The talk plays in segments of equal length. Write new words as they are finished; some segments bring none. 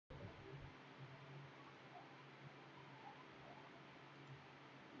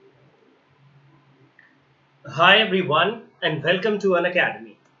Hi everyone and welcome to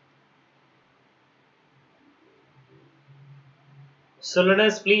Unacademy. So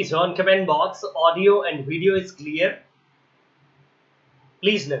learners, please on comment box, audio and video is clear.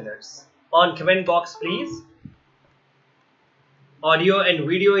 Please learners, on comment box please. Audio and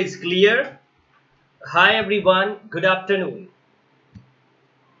video is clear. Hi everyone, good afternoon.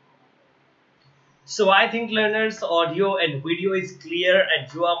 So I think learners, audio and video is clear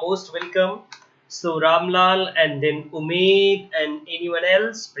and you are most welcome. So Ramlal and then Umaid and anyone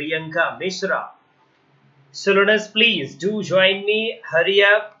else, Priyanka Mishra. So learners, please do join me. Hurry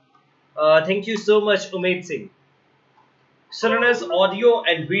up. Thank you so much, Umaid Singh. So learners, audio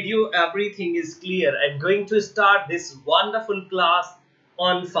and video, everything is clear. I'm going to start this wonderful class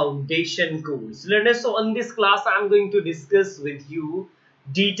on foundation course. Learners, so on this class, I'm going to discuss with you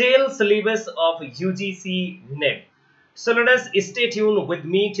detailed syllabus of UGC NET. So learners, stay tuned with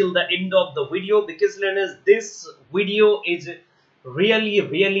me till the end of the video because learners, this video is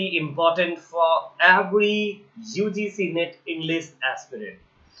really important for every UGC NET English aspirant.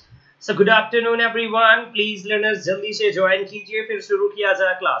 So good afternoon everyone. Please learners जल्दी से join कीजिए फिर शुरू किया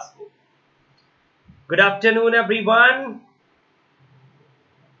जाए class को. Good afternoon everyone.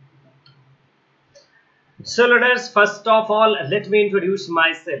 So learners, first of all, let me introduce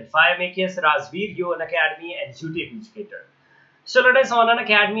myself. I am AKS Rajveer, your Unacademy and YouTube educator. So learners, on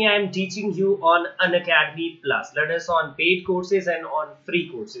Unacademy, I am teaching you on Unacademy Plus. Learners, on paid courses and on free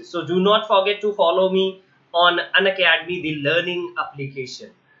courses. So do not forget to follow me on Unacademy, the learning application.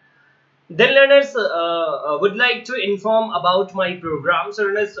 Then learners, would like to inform about my program. So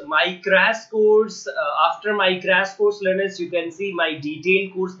learners, my crash course, after my crash course learners, you can see my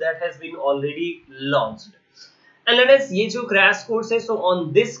detailed course that has been already launched. And learners, ये जो crash course है, so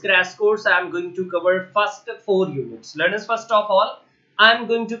on this crash course, I am going to cover first 4 units. Learners, first of all, I am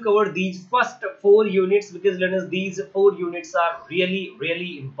going to cover these first 4 units because learners, these 4 units are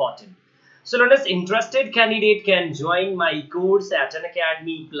really important. So learners, interested candidate can join my course at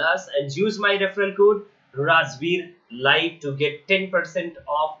Unacademy Plus and use my referral code Rajveerlive to get 10%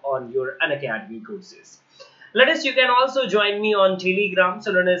 off on your Unacademy courses. Learners, you can also join me on Telegram.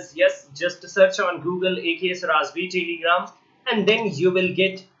 So learners, yes, just search on Google AKS Rajveer Telegram and then you will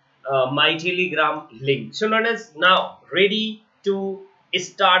get my Telegram link. So learners, now ready to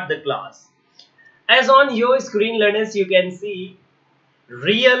start the class. As on your screen learners, you can see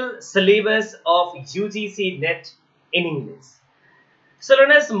real syllabus of UGC NET in English. So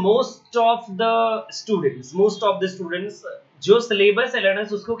learners, most of the students जो syllabus है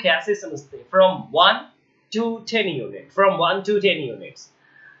learners उसको कैसे समझते हैं from 1 to 10 units.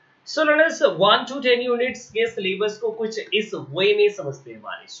 So learners, 1 to 10 units के syllabus को कुछ इस way में समझते हैं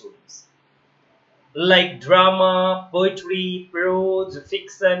हमारे students, like drama, poetry, prose,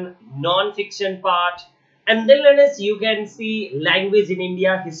 fiction, non-fiction part. And then learners, you can see language in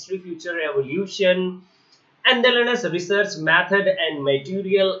India, history, future, evolution. And then learners, research method and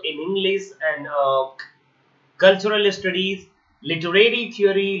material in English and cultural studies, literary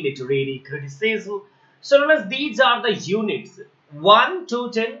theory, literary criticism. So learners, these are the units 1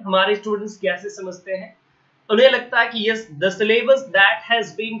 to 10. हमारे students कैसे समझते हैं? उन्हें लगता है कि yes, the syllabus that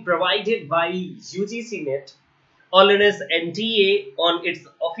has been provided by UGC NET or learners NTA on its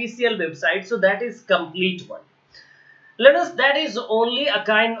official website, so that is complete one. Learners, that is only a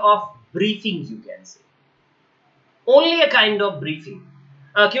kind of briefing, you can say. Only a kind of briefing.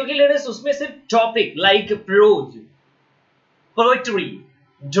 क्योंकि learners उसमें सिर्फ topic like prose, poetry,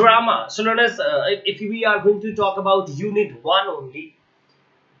 drama. So learners, if we are going to talk about unit 1 only.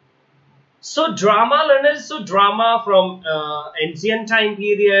 So drama learners, so drama from ancient time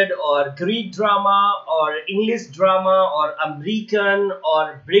period or Greek drama or English drama or American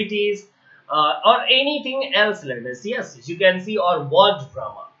or British or anything else learners, yes, you can see, or world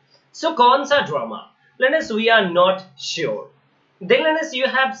drama. So कौन सा drama? Learners, we are not sure. Then learners, you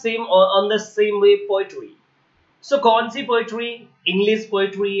have same on the same way poetry. So कौन सी poetry? English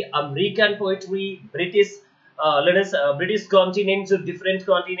poetry, American poetry, British learners, British continent, so different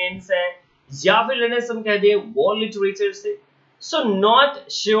continents है, या फिर learners हम कह दें world literature से. So not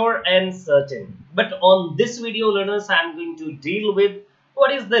sure and certain. But on this video learners, I am going to deal with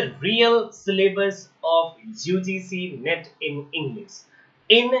what is the real syllabus of UGC NET in English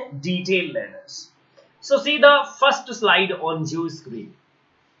in detail learners. So see the first slide on your screen.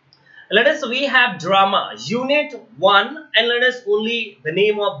 Learners, we have drama unit 1 and learners, only the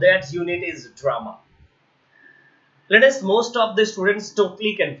name of that unit is drama. Learners, most of the students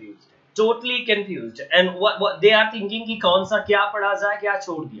totally confused and what they are thinking कि कौन सा क्या पढ़ा जाए क्या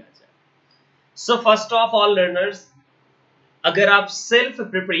छोड़ दिया जाए. So first of all learners, अगर आप सेल्फ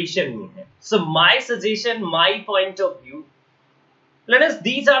प्रिपरेशन में हैं, so my suggestion, my point of view, learners,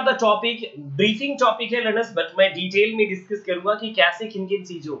 these are the topic, briefing topic है learners, but मैं डिटेल में डिस्कस करूंगा कि कैसे किन-किन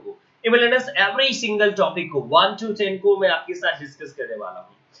चीजों को, even learners every single topic को 1 to 10 को मैं आपके साथ डिस्कस करने वाला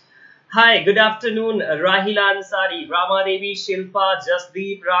हूँ. Hi, good afternoon, Rahila Ansari, Rama Devi, Shilpa,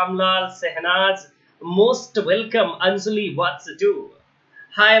 Jasdeep, Ramlal, Sehnaz, most welcome, Anjali, what's to do?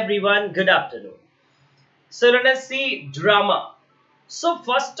 Hi everyone, good afternoon. So let us see drama. So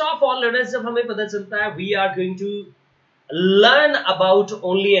first of all, let us, जब हमें पता चलता है we are going to learn about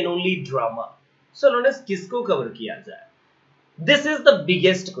only and only drama. So let us किसको cover किया जाए? This is the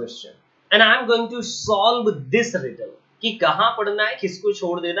biggest question, and I am going to solve this riddle. कि कहाँ पढ़ना है, किसको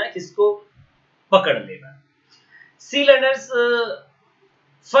छोड़ देना है, किसको पकड़ लेना है. See learners,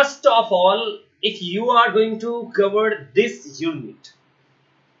 first of all, if you are going to cover this unit,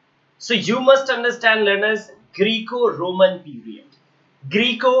 so you must understand learners Greco-Roman period.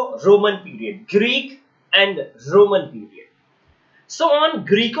 Greco-Roman period, Greek and Roman period. So on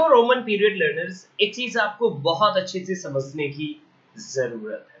Greco-Roman period learners, एक चीज आपको बहुत अच्छे से समझने की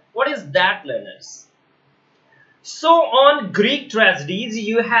जरूरत है. What is that learners? So on Greek tragedies,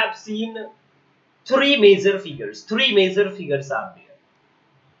 you have seen three major figures. Three major figures are there.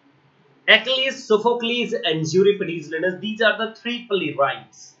 Achilles, Sophocles, and Euripides. Learners, these are the three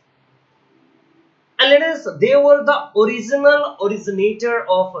playwrights. And learners, they were the original originator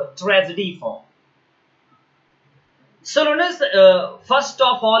of tragedy form. So learners, first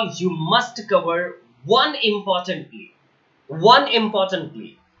of all, you must cover one important play. One important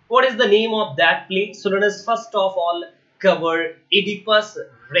play. What is the name of that play? So let us first of all cover Oedipus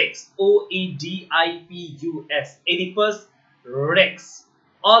Rex. O-E-D-I-P-U-S. Oedipus Rex.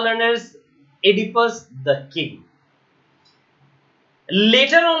 All learners, Oedipus the king.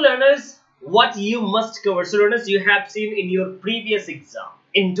 Later on learners, what you must cover. So learners, you have seen in your previous exam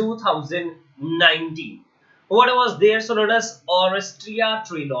in 2019. What was there? So learners, Oresteia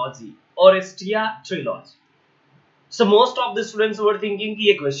trilogy. Oresteia trilogy. So most of the students were thinking कि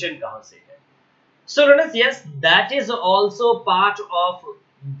ये question कहाँ से है? So learners, yes, that is also part of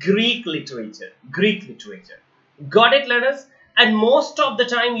Greek literature. Greek literature. Got it, learners? And most of the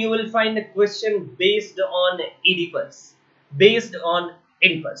time you will find a question based on Oedipus. Based on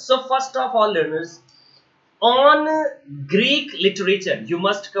Oedipus. So first of all, learners, on Greek literature, you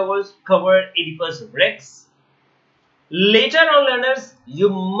must cover Oedipus Rex. Later on, learners, you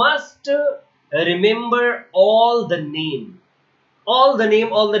must remember all the name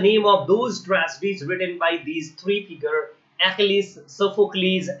of those tragedies written by these three figures: Achilles,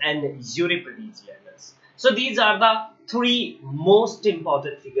 Sophocles, and Euripides. Learners. So these are the three most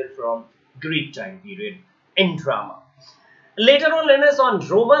important figures from Greek time period in drama. Later on, learners, on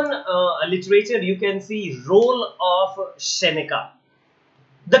Roman literature, you can see role of Seneca,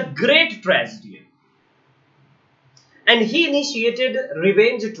 the great tragedian, and he initiated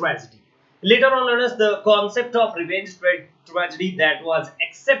revenge tragedy. Later on, learners, the concept of revenge tragedy that was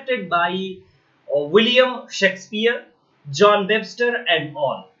accepted by William Shakespeare, John Webster, and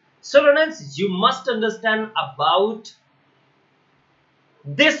all. So, learners, you must understand about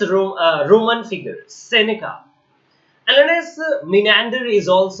this Roman figure, Seneca. And learners, Menander is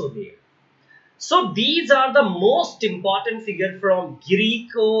also there. So, these are the most important figures from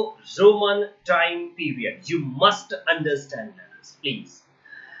Greco-Roman time period. You must understand, learners, please.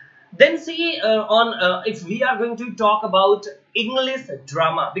 Then see if we are going to talk about English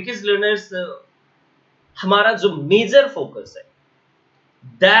drama, because learners, हमारा जो major focus है,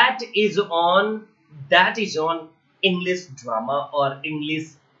 that is on English drama or English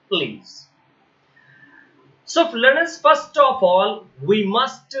plays. So learners, first of all, we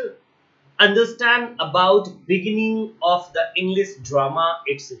must understand about beginning of the English drama,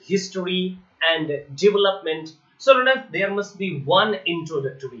 its history and development. So learners, there must be one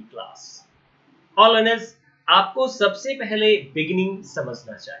introductory class. All learners, आपको सबसे पहले beginning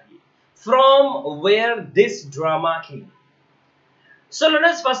समझना चाहिए. From where this drama came. So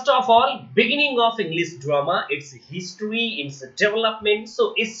learners, first of all, beginning of English drama, its history, its development.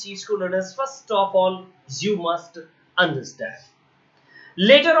 So इस चीज को learners, first of all, you must understand.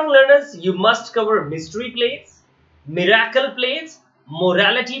 Later on, learners, you must cover mystery plays, miracle plays,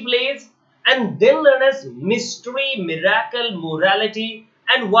 morality plays, and then learners, mystery, miracle, morality,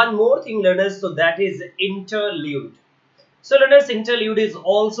 and one more thing, learners, so that is interlude. So learners, interlude is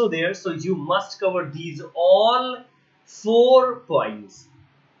also there, so you must cover these all 4 points.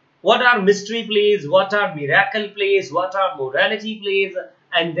 What are mystery plays, what are miracle plays, what are morality plays,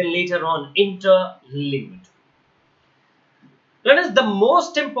 and then later on interlude. Learners, the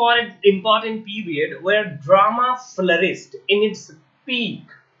most important period where drama flourished in its peak.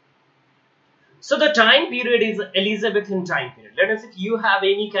 So the time period is Elizabethan time period. Learners, if you have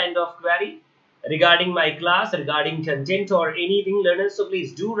any kind of query regarding my class, regarding content or anything, learners, so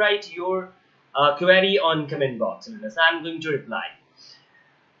please do write your query on comment box. Learners, I'm going to reply.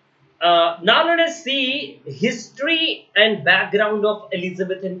 Now let us see history and background of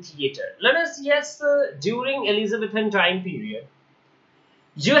Elizabethan theatre. Let us, yes, during Elizabethan time period,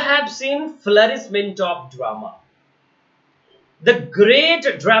 you have seen flourishment of drama. The great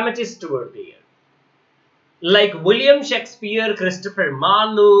dramatists were there, like William Shakespeare, Christopher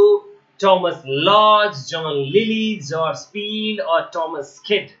Marlowe, Thomas Lodge, John Lilly, George Peele, or Thomas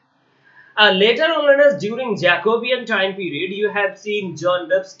Kidd. Later on, learners, during Jacobean time period, you have seen John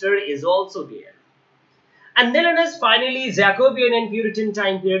Webster is also there. And then, learners, finally, Jacobean and Puritan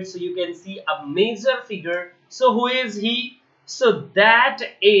time period, so you can see a major figure. So, who is he? So, that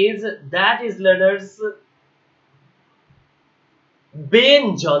is learners,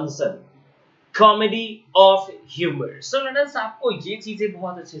 Ben Jonson, comedy of humor. So, learners, आपको ये चीजें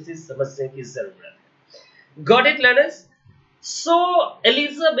बहुत अच्छे से समझने की जरूरत है. Got it, learners? So,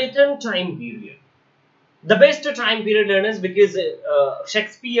 Elizabethan time period, the best time period, learners, because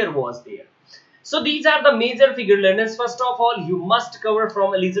Shakespeare was there. So, these are the major figure, learners. First of all, you must cover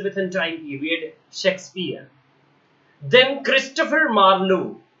from Elizabethan time period Shakespeare. Then Christopher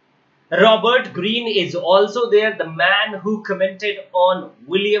Marlowe. Robert Greene is also there, the man who commented on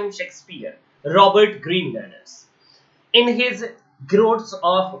William Shakespeare. Robert Greene, learners, in his Groats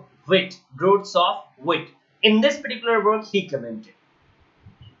of Wit. In this particular work, he commented.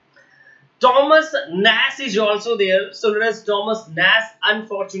 Thomas Nash is also there. So, learners, Thomas Nash,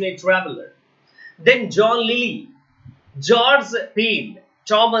 Unfortunate Traveler. Then John Lilly, George Peele,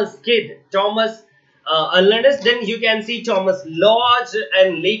 Thomas Kidd, learners. Then you can see Thomas Lodge,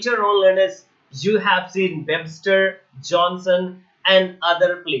 and later on, learners, you have seen Webster, Johnson, and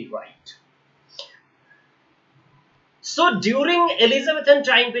other playwrights. So during Elizabethan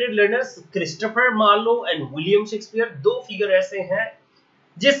time period, learners, Christopher Marlowe and William Shakespeare, दो figure ऐसे हैं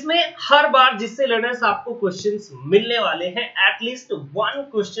जिसमें हर बार जिससे learners आपको questions मिलने वाले हैं. At least one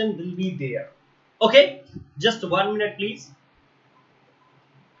question will be there. Okay, just 1 minute, please.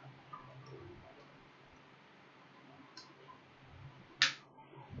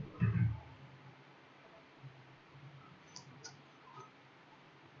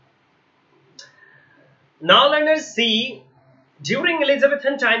 Now let us see during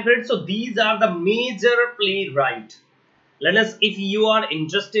Elizabethan time period. So these are the major playwright. Let us, if you are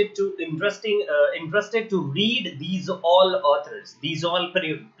interested to read these all authors, these all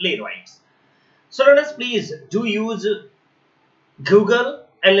playwrights. So let us please do use Google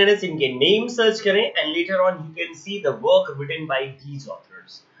and let us इनके name search करें, and later on you can see the work written by these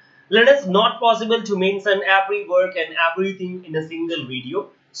authors. Let us, not possible to mention every work and everything in a single video.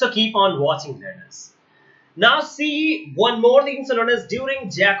 So keep on watching, learners. Now see one more thing, so learners, during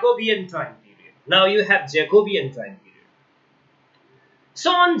Jacobean time period. Now you have Jacobean time period.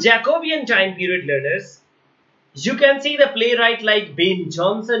 So on Jacobean time period, learners, you can see the playwright like Ben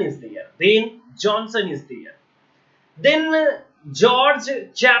Jonson is there. Then George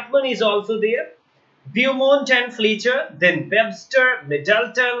Chapman is also there. Beaumont and Fletcher. Then Webster,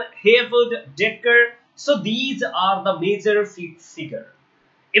 Middleton, Haywood, Dekker. So these are the major figure.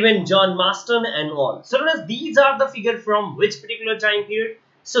 Even John Marston and all. So notice these are the figure from which particular time period?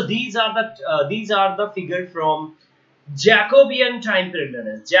 So these are the figure from Jacobean time period,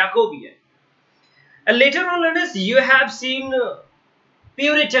 learners. Jacobean. And later on, learners, you have seen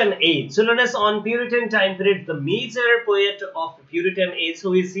Puritan age. So learners, on Puritan time period, the major poet of Puritan age,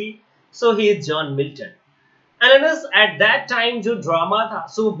 who is he? So he is John Milton. And learners, at that time, जो drama था,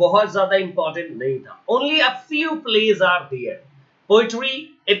 so बहुत ज़्यादा important नहीं था. Only a few plays are there.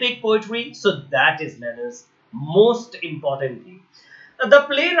 Poetry, epic poetry, so that is, learners, most important thing. The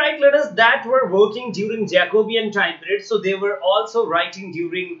playwright, learners, that were working during Jacobean time period, so they were also writing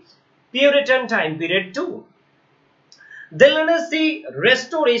during Puritan time period too. Then learners, see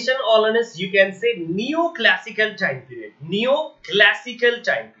Restoration, or learners, you can say Neoclassical time period. Neoclassical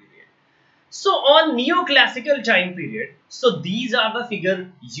time period. So on Neoclassical time period, so these are the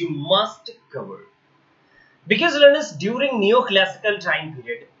figure you must cover. Because learners, during Neoclassical time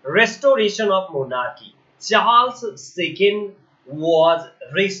period, restoration of monarchy, Charles II was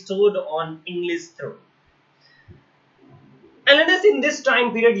restored on English throne. And learners, in this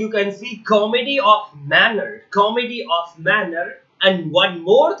time period, you can see comedy of manner, and one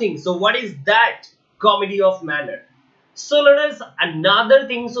more thing. So what is that comedy of manner? So learners, another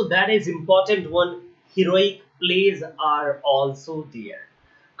thing, so that is important one, heroic plays are also there.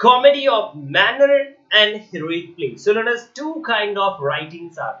 Comedy of manner and heroic plays. So learners, two kind of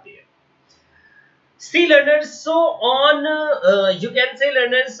writings are there. See learners, so on you can say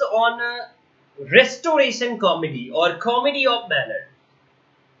learners on restoration comedy or comedy of manner.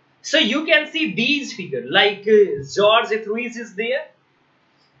 So you can see these figures like George Ruiz is there.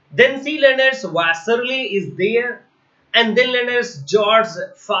 Then see learners, Wasserly is there. And then learners, George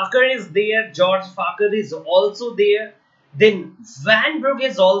Farquhar is there. George Farquhar is also there. Then Van Brugge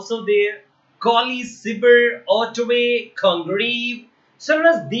is also there. Colley, Sibber, Otway, Congreve. So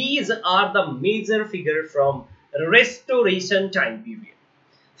learners, these are the major figure from restoration time period.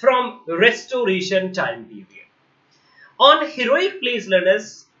 From restoration time period. On heroic plays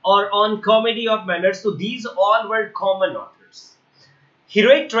learners or on comedy of manners, so these all were common authors.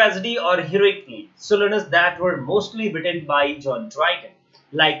 Heroic tragedy or heroic play, so learners, that were mostly written by John Dryden,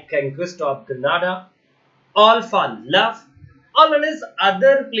 like Conquest of Granada, All for Love, or learners,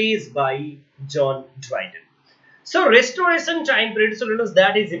 other plays by John Dryden. So restoration time period, so learners,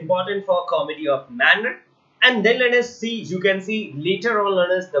 that is important for comedy of manner. And then let us see, you can see later on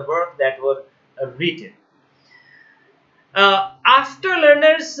learners the work that were written. After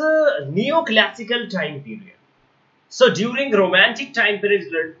learners neoclassical time period. So during romantic time period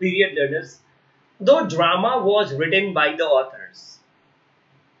learners, though drama was written by the authors.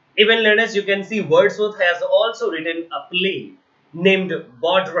 Even learners, you can see Wordsworth has also written a play named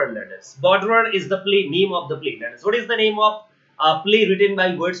Borderer learners. Borderer is the play name of the play learners. What is the name of play written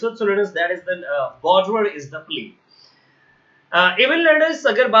by Wordsworth? So learners, that is the Borderer is the play. Even learners,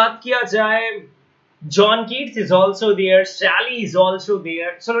 agar baat kiya jaye, John Keats is also there, Shelley is also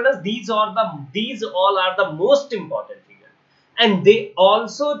there. So learners, these all are the most important figures, and they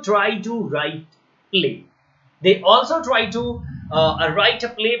also try to write play. They also try to write a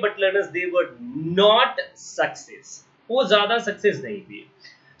play, but learners, they were not success. वो ज़्यादा success नहीं हुई.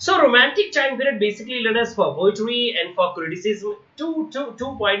 So romantic time period basically learners for poetry and for criticism, two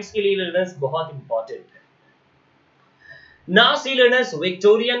points के लिए learners बहुत important है. Now see learners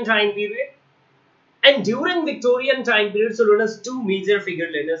Victorian time period. And during Victorian time period, so learners, two major figure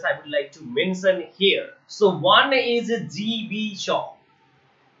learners I would like to mention here. So one is G.B. Shaw.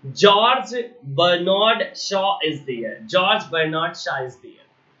 George Bernard Shaw is there. George Bernard Shaw is there.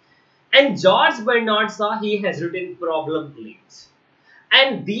 And George Bernard Shaw, he has written problem plays.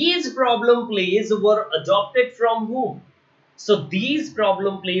 And these problem plays were adopted from whom? So these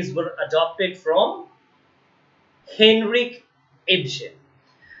problem plays were adopted from Henrik Ibsen.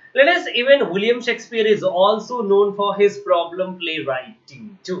 Learners, even William Shakespeare is also known for his problem play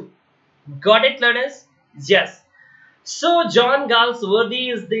writing too. Got it, learners? Yes. So John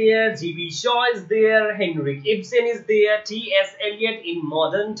Galsworthy is there, G.B. Shaw is there, Henrik Ibsen is there, T.S. Eliot in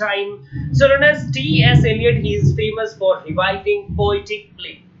modern time. So learners, T.S. Eliot, he is famous for reviving poetic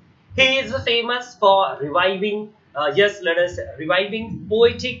play. He is famous for reviving, reviving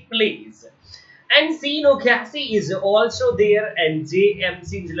poetic plays. And C. O'Casey is also there, and J.M.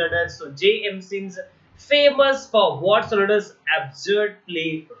 Synge learners. So J.M. Synge famous for what learners? Absurd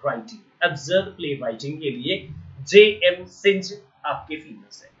play writing. Absurd play writing के लिए J.M. Synge आपके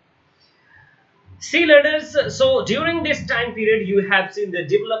famous है. See learners, so during this time period you have seen the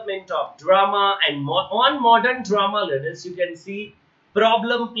development of drama, and on modern drama learners you can see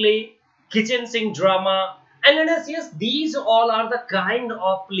problem play, kitchen sink drama, and learners, yes, these all are the kind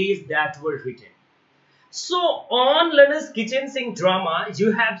of plays that were written. So on learners kitchen sink drama,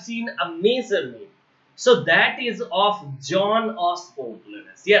 you have seen a major name. So that is of John Osborne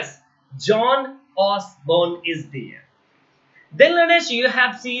learners. Yes, John Osborne is there. Then learners, you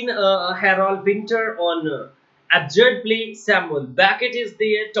have seen Harold Pinter on absurd play. Samuel Beckett is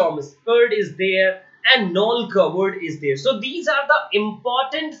there. Thomas Perd is there, and Noel Coward is there. So these are the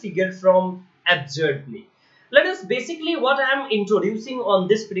important figures from absurd play. Let us basically what I am introducing on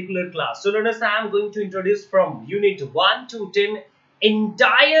this particular class. So learners, I am going to introduce from unit 1 to 10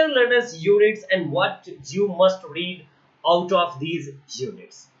 entire learners units and what you must read out of these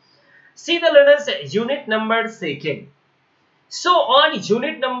units. See the learners unit number 2nd. So on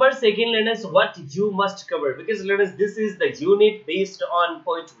unit number 2nd learners, what you must cover, because learners, this is the unit based on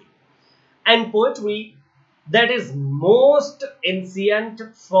poetry, and poetry, that is most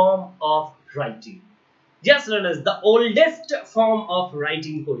ancient form of writing. Yes, learners, the oldest form of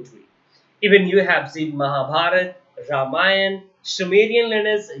writing poetry. Even you have seen Mahabharata, Ramayana, Sumerian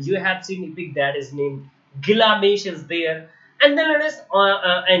learners, you have seen epic that is named Gilgamesh is there. And then learners,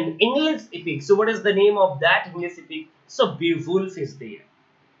 an English epic. So what is the name of that English epic? So Beowulf is there.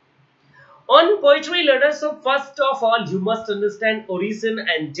 On poetry learners, so first of all, you must understand origin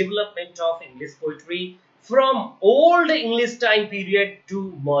and development of English poetry. From old English time period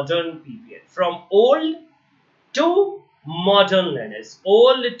to modern period. From old to modern, learners.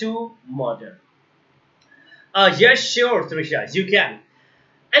 Old to modern. Yes, sure, Trisha, you can.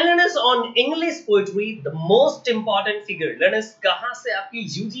 And learners, on English poetry, the most important figure, learners, कहाँ से आपकी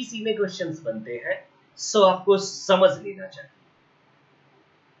UGC में questions बनते हैं, so आपको समझ लेना चाहिए.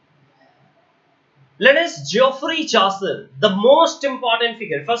 Learners, Geoffrey Chaucer, the most important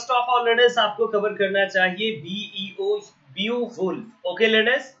figure. First of all, learners, आपको cover करना चाहिए Beowulf. Okay,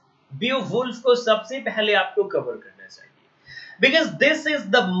 learners, Beowulf को सबसे पहले आपको cover करना चाहिए. Because this is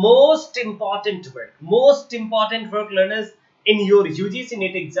the most important work. Most important work, learners, in your UGC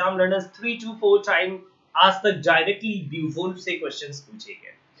NET exam, learners, 3 to 4 times आज तक directly Beowulf से questions पूछे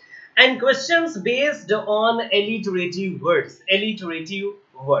गए. And questions based on alliterative words. Alliterative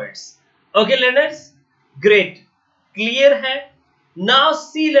words. Okay, learners, great, clear hai. Now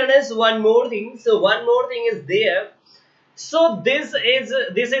see, learners, one more thing. So one more thing is there. So this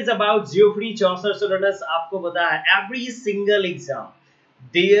is about Geoffrey Chaucer. So learners, aapko pata hai, every single exam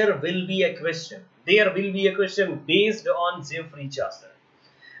there will be a question. There will be a question based on Geoffrey Chaucer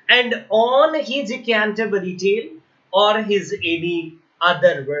and on his Canterbury Tale or his any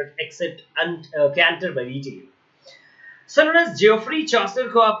other work except Canterbury Tale. So learners, Geoffrey Chaucer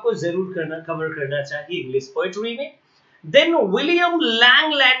को आपको जरूर cover करना चाहिए English poetry में. Then William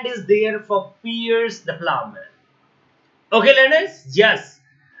Langland is there for Piers the Plowman. Okay, learners, yes,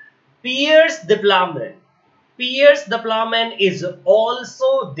 Piers the Plowman. Piers the Plowman is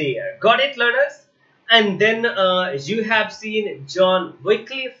also there. Got it, learners? And then you have seen John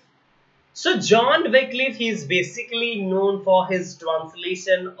Wycliffe. So John Wycliffe is basically known for his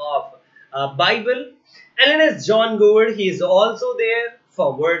translation of Bible. And then as John Gower, he is also there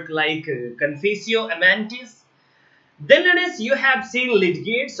for work like Confessio Amantis. Then as you have seen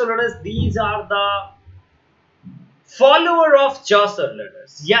Lydgate. So learners, these are the follower of Chaucer,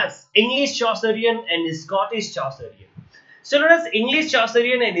 learners. Yes, English Chaucerian and Scottish Chaucerian. So learners, English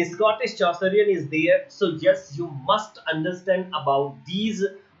Chaucerian and Scottish Chaucerian is there. So yes, you must understand about these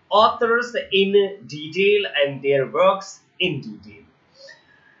authors in detail and their works in detail.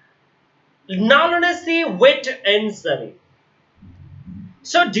 Now let us see Wit and Surrey.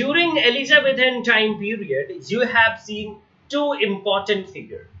 So during Elizabethan time period, you have seen two important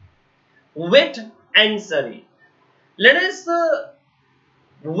figures, Wit and Surrey. Let us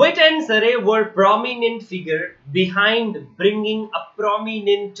Wit and Surrey were prominent figure behind bringing a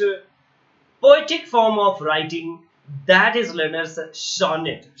prominent poetic form of writing, that is learners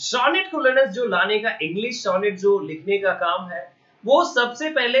sonnet. Sonnet को learners जो लाने का English sonnet जो लिखने का काम है, वो सबसे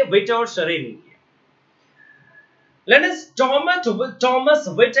पहले विट और शरे ने किया. Let's Thomas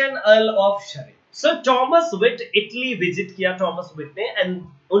wit and earl of शरे. So Thomas wit Italy visit किया थॉमस विट ने एंड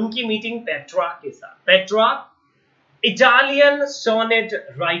उनकी मीटिंग पेट्रार्क के साथ. पेट्रार्क इटालियन सोनेट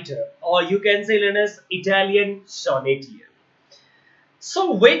राइटर और you can say learners Italian sonneteer.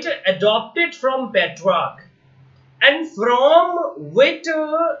 So Wit adopted from Petrarch and from Wit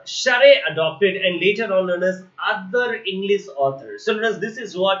Shelley adopted and later on learners other English authors. So learners, this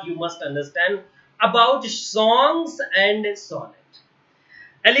is what you must understand about songs and sonnet.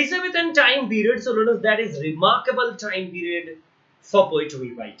 Elizabethan time period, so learners, that is remarkable time period for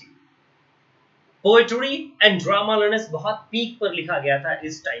poetry writing. Poetry and drama learners बहुत peak पर लिखा गया था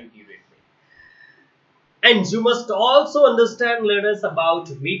इस time period. And you must also understand, learners, about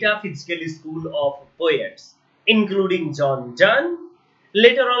metaphysical school of poets, including John Donne.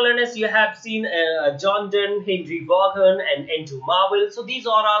 Later on, learners, you have seen John Donne, Henry Vaughan, and Andrew Marvell. So these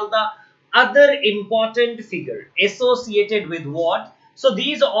are all the other important figures associated with what? So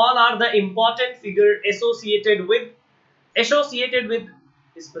these all are the important figures associated with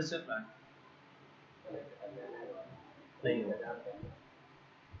this person.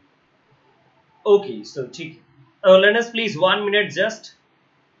 Okay, so ठीक. Learners, please 1 minute just.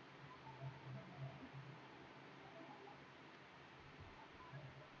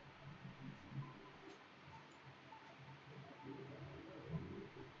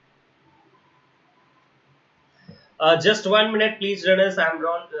 Just 1 minute, please, learners. I'm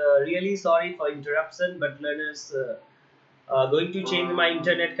really sorry for interruption, but learners, going to change my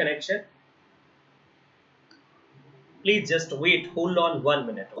internet connection. Please just wait. Hold on 1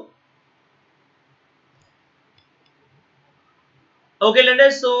 minute. Okay,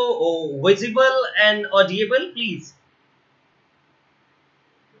 learners. So visible and audible, please.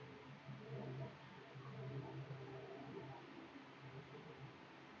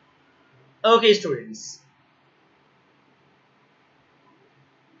 Okay, students.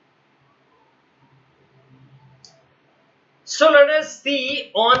 So let us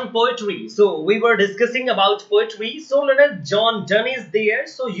see on poetry. So we were discussing about poetry. So let us, John Donne is there.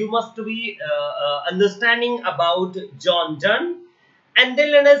 So you must be understanding about John Donne. And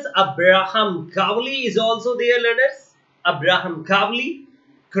then let us, Abraham Cowley is also there. Let us, Abraham Cowley,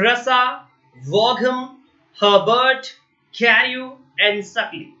 Cressa, Vaughan, Herbert, Carew, and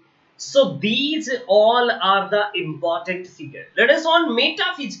Suckley. So these all are the important figures. Let us on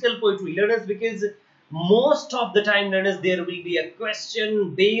metaphysical poetry. Let us, because most of the time let us there will be a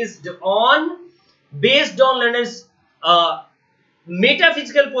question based on let us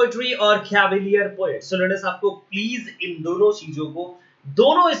metaphysical poetry or cavalier poet. So let us आपको please इन दोनों चीजों को,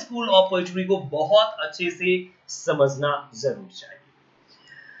 दोनों school of poetry को बहुत अच्छे से समझना जरूर चाहिए.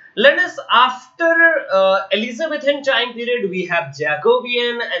 Let us, after Elizabethan time period, we have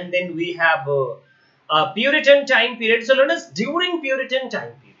Jacobean, and then we have Puritan time period. So let us, during Puritan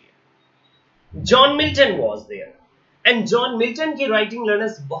time period, John Milton was there, and John Milton की writing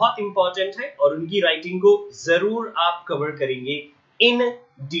learners बहुत important है और उनकी writing को जरूर आप cover करेंगे in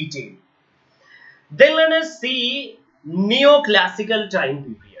detail. Then let us see neoclassical time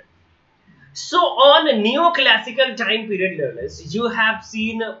period. So on neoclassical time period learners, you have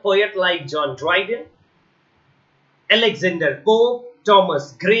seen a poet like John Dryden, Alexander Pope,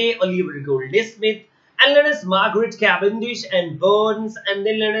 Thomas Gray, Oliver Goldsmith, and let us Margaret Cavendish and Burns, and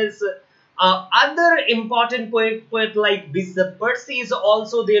then let us other important poet like Bishop Percy is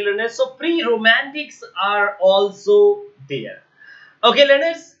also there, learners. So pre-romantics are also there. Okay,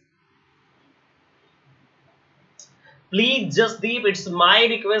 learners. Please just deep, it's my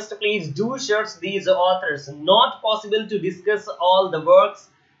request, please do search these authors. Not possible to discuss all the works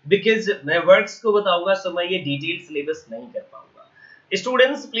because मैं works को बताऊंगा so मैं ये detailed syllabus नहीं कर पाऊंगा.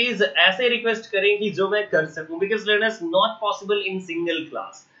 Students please ऐसे request करें कि जो मैं कर सकूं, because learners not possible in single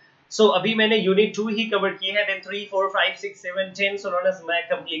class. So अभी मैंने unit 2 ही cover किए हैं, then 3, 4, 5, 6, 7, 10. So learners मैं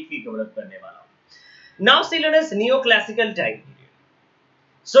completely cover up करने वाला हूँ. Now see learners neoclassical time period.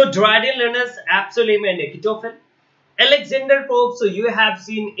 So Dryden learners, Absalom and Achitophel. Alexander Pope, so you have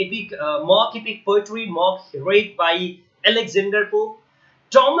seen epic, mock epic poetry, mock heroic by Alexander Pope.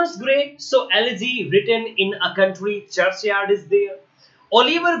 Thomas Gray, so elegy written in a country churchyard is there.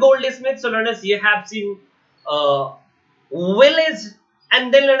 Oliver Goldsmith, so let us, you have seen Village,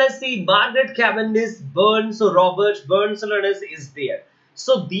 and then let us see Margaret Cavendish, Burns, so Robert Burns, so let us is there.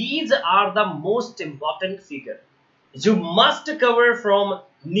 So these are the most important figure you must cover from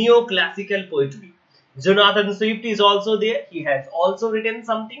neoclassical poetry. Jonathan Swift is also there. He has also written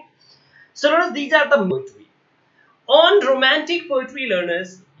something. So learners, these are the poetry. On romantic poetry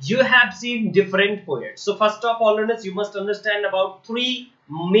learners, you have seen different poets. So first of all learners, you must understand about three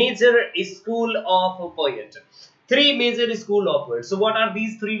major school of poet. Three major school of poets. So what are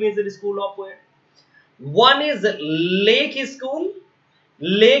these three major school of poet? One is Lake School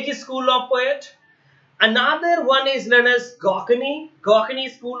of poet. Another one is learners Cockney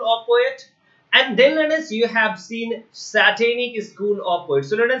school of poet. And then learners, you have seen Satanic school of poets.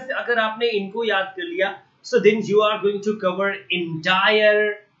 So learners, अगर आपने इनको याद कर लिया, so then you are going to cover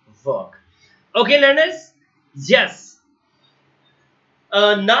entire work. Okay, learners. Yes.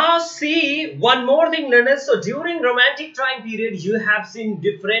 Now see one more thing, learners. So during romantic time period, you have seen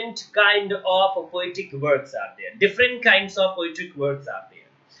different kind of poetic works are there. Different kinds of poetic works are there.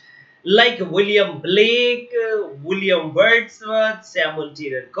 Like William Blake, William Wordsworth, Samuel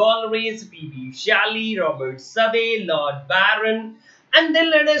Taylor Coleridge, P.B. Shelley, Robert Southey, Lord Byron, and then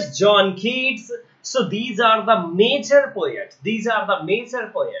let us John Keats. So these are the major poets. These are the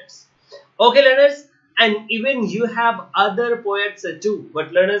major poets. Okay, learners, and even you have other poets too.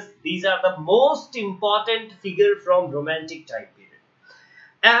 But learners, these are the most important figure from romantic time period.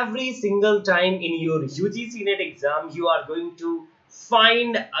 Every single time in your UGC NET exam, you are going to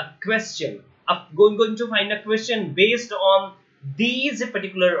find a question, going to find a question based on these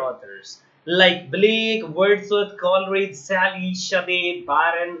particular authors like Blake, Wordsworth, Coleridge, Shelley,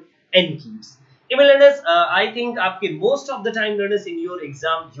 Byron, and Keats. Even learners, I think most of the time learners in your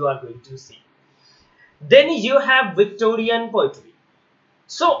exam you are going to see. Then you have Victorian poetry.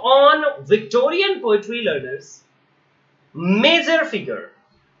 So on Victorian poetry learners, major figure.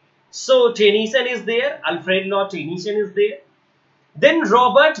 So Tennyson is there, Alfred Lord Tennyson is there. Then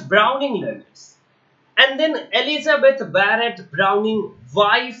Robert Browning learners, and then Elizabeth Barrett Browning,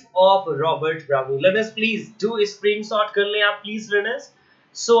 wife of Robert Browning. Learners, please do screenshot कर लें आप please learners,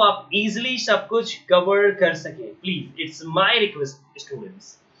 so आप easily सब कुछ cover कर सकें. Please, it's my request,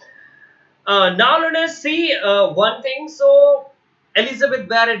 students. Now learners, see one thing. So Elizabeth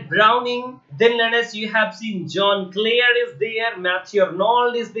Barrett Browning. Then learners, you have seen John Clare is there, Matthew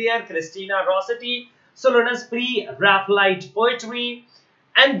Arnold is there, Christina Rossetti, So learners, pre-Raphaelite poetry.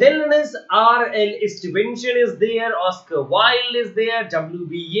 And then learners, R.L. Stevenson is there, Oscar Wilde is there,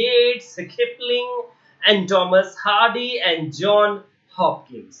 W.B. Yeats, Kipling, and Thomas Hardy, and John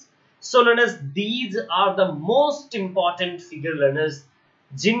Hopkins. So learners, these are the most important figure learners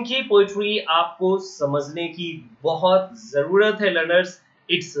जिनकी poetry आपको समझने की बहुत जरूरत है learners.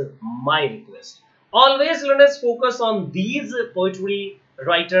 It's my request. Always learners focus on these poetry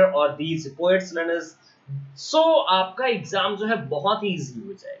writer or these poets learners. So आपका exam जो है बहुत इजी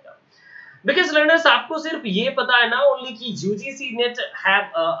हो जाएगा. Because learners आपको सिर्फ ये पता है ना only कि UGC net have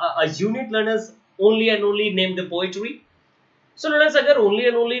a unit learners only and only named poetry. So learners अगर only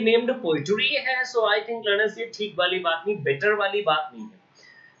and only named poetry है so I think learners ये ठीक वाली बात नहीं, better वाली बात नहीं है.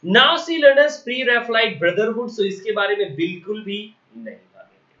 Now see learners, pre-Raphaelite brotherhood, so इसके बारे में बिल्कुल भी नहीं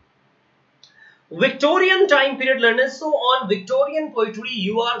भागेंगे. Victorian time period learners, so on Victorian poetry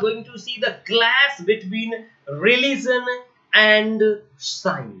you are going to see the clash between religion and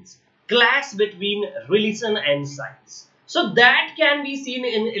science. Clash between religion and science. So that can be seen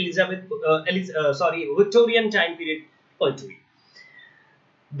in Victorian time period poetry.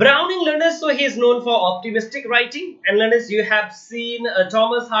 Browning learners, so he is known for optimistic writing, and learners you have seen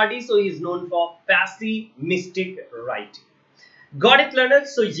Thomas Hardy, so he is known for pessimistic writing. Got it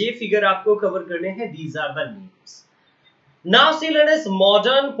learners? So ये figure आपको cover करने हैं. These are the names. Now see learners,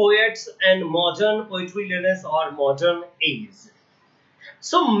 modern poets and modern poetry learners or modern age.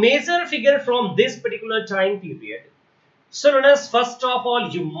 So major figure from this particular time period. So learners, first of all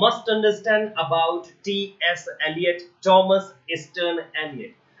you must understand about T.S. Eliot, Thomas Easton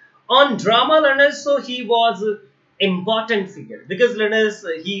Eliot. On drama learners, so he was important figure because learners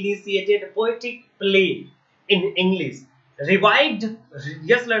he initiated a poetic play in English, revived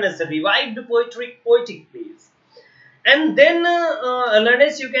poetic plays, and then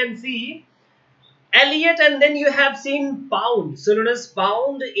learners you can see Eliot, and then you have seen Pound. So learners,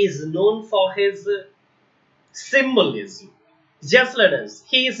 Pound is known for his symbolism. Yes learners,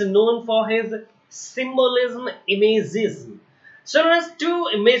 he is known for his symbolism, imagism. So learners,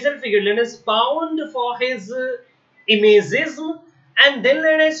 two major figure learners, Pound for his imagism, and then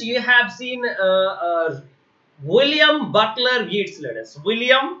learners you have seen William Butler Yeats learners.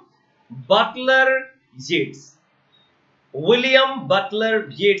 William Butler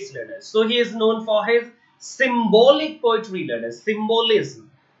Yeats learners. So he is known for his symbolic poetry learners, symbolism.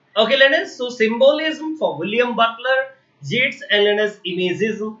 Okay learners, so symbolism for William Butler Yeats and learners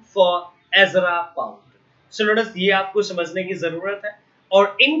imagism for Ezra Pound. So learners, ये आपको समझने की जरूरत है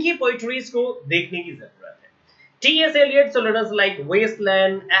और इनकी poetries को देखने की जरूरत है. T.S. Eliot, so learners like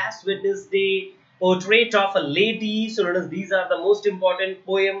Wasteland, Ash Wednesday, Portrait of a Lady. So learners, these are the most important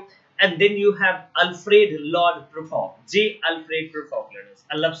poem. And then you have Alfred Lord Prufrock, J. Alfred Prufrock learners,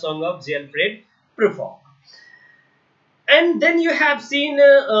 a love song of J. Alfred Prufrock. And then you have seen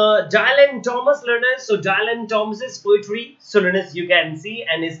Dylan Thomas learners. So Dylan Thomas's poetry. So learners, you can see,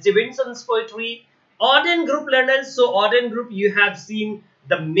 and Stevenson's poetry. Auden group learners, so Auden group you have seen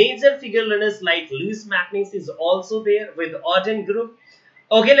the major figure learners like Lewis Macnish is also there with Auden group.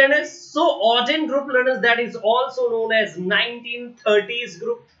 Okay learners, so Auden group learners, that is also known as 1930s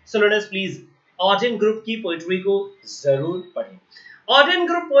group. So learners, please Auden group की poetry को जरूर पढ़ें. Auden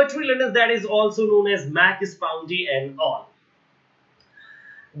group poetry learners, that is also known as Max Poundy and all.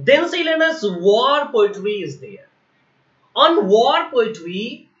 Then see learners, war poetry is there. On war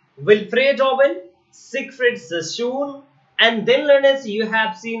poetry, Wilfred Owen, Siegfried Sassoon, and then learners you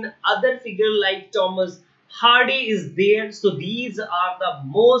have seen other figure like Thomas Hardy is there. So these are the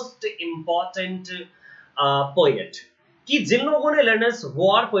most important poet कि जिन लोगों ने learners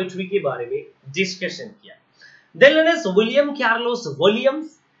war poetry के बारे में discussion किया. Then learners William Carlos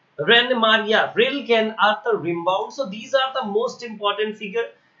Williams, Ren Maria Rilke and Arthur Rimbaud. So these are the most important figure.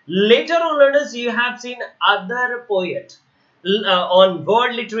 Later on learners you have seen other poet. On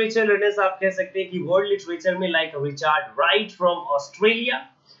world literature learners आप कह सकते हैं कि world literature में like Richard Wright from Australia,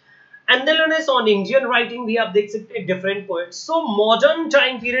 and then learners on Indian writing भी आप देख सकते हैं different poets. So modern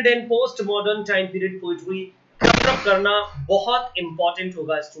time period and post modern time period poetry cover up करना बहुत important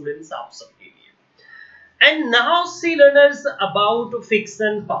होगा students आप सबके लिए. And now see learners about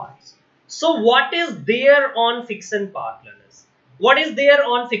fiction part. So what is there on fiction part learners? What is there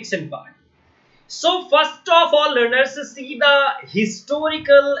on fiction part? So first of all learners, see the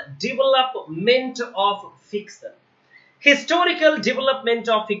historical development of fiction. Historical development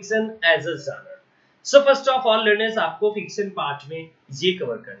of fiction as a genre. So first of all learners, आपको fiction part में ये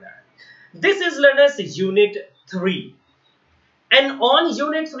cover करना है. This is learners unit 3. And on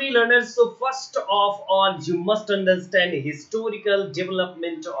unit 3 learners, so first of all you must understand historical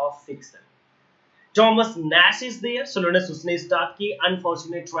development of fiction. Thomas Nash is there, so learners उसने start की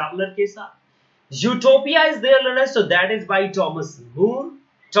Unfortunate Traveler के साथ. Utopia is there, learners, so that is by Thomas More.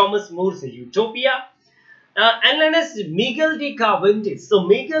 Thomas More's Utopia. And learners, Miguel de Cervantes. So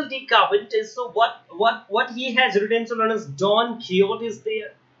Miguel de Cervantes, so what he has written, so learners, Don Quixote is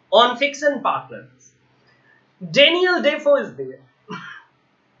there. On fiction part, learners. Daniel Defoe is there.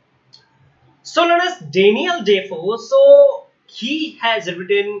 So learners, Daniel Defoe, so he has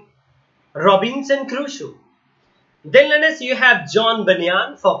written Robinson Crusoe. Then learners, you have John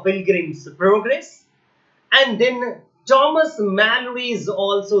Bunyan for Pilgrim's Progress. And then Thomas Mallory is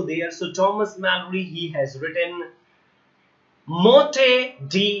also there. So Thomas Mallory, he has written Morte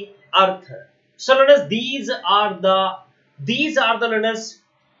d'Arthur. So learners, these are the learners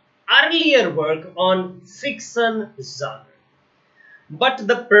earlier work on fiction genre. But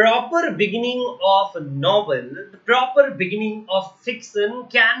the proper beginning of a novel, the proper beginning of fiction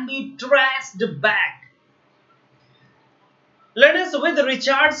can be traced back. Learners, with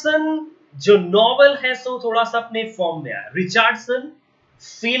Richardson, जो novel है सो थोड़ा सा अपने form में है. Richardson,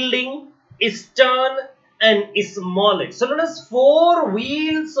 fielding, stern and Smollett. So let's 4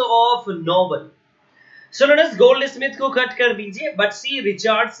 wheels of novel. So let's gold Smith को cut कर दीजिए, but C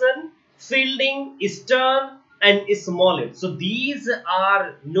Richardson, fielding, stern and Smollett. So these are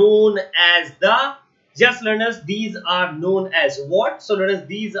known as the, just learners, these are known as what? So learners,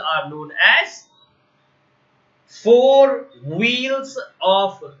 these are known as 4 wheels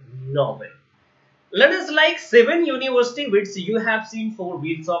of novel. Learners, like 7 university wits, you have seen 4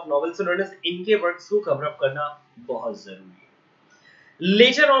 wheels of novel. So learners, इनके works को cover up करना बहुत जरूरी है.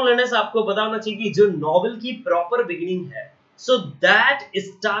 Later on learners, आपको पता होना चाहिए कि जो नॉवल की प्रॉपर बिगिनिंग है, so that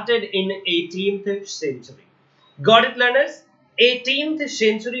started in 18th century. Got it learners? 18th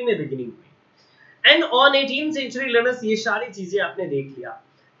century में बिगिनिंग हुई. And on 18th century learners, ये सारी चीजें आपने देख लिया.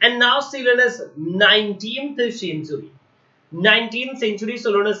 And now see learners, 19th century. 19th century,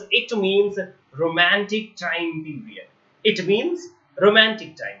 so learners, it means romantic time period. It means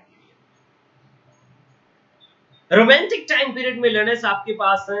romantic time period. Romantic time period में learners आपके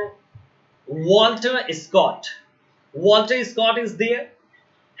पास हैं Walter Scott. Walter Scott is there.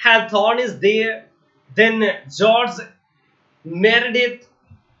 Hawthorne is there. Then George Meredith,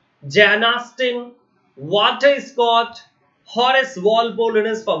 Jane Austen, Walter Scott, Horace Walpole,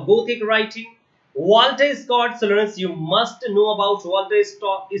 learners, for Gothic writing. Walter Scott, so learners, you must know about Walter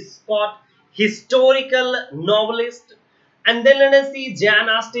Scott, historical novelist. And then learners, see Jane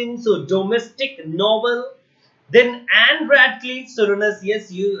Austen, so domestic novel. Then Anne Radcliffe, so learners, yes,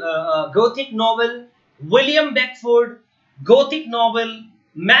 Gothic novel. William Beckford, Gothic novel.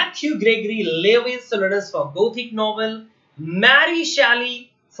 Matthew Gregory Lewis, so learners, for Gothic novel. Mary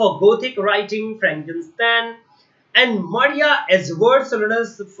Shelley for Gothic writing, Frankenstein. And Maria Edgeworth, so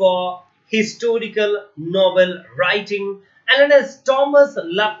learners, for historical novel writing. And learners, Thomas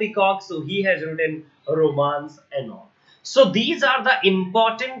Love-Peacock, so he has written romance and all. So these are the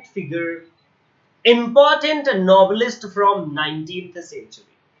important novelist from 19th century.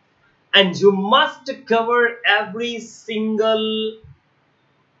 And you must cover every single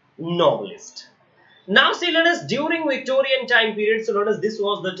novelist. Now see learners, during Victorian time period, so learners, this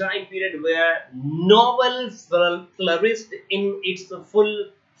was the time period where novel flourished in its full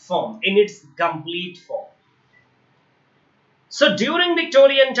form, in its complete form. So during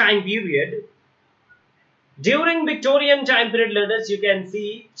Victorian time period, learners, you can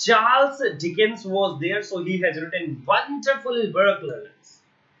see Charles Dickens was there, so he has written wonderful work, learners.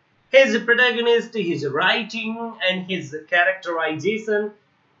 His protagonist, his writing and his characterization,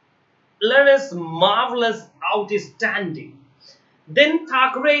 learners, marvelous, outstanding. Then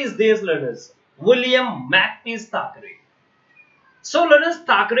Thackeray is there, learners. William Makepeace Thackeray. So learners,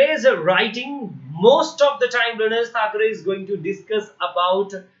 Thackeray is writing, most of the time learners, Thackeray is going to discuss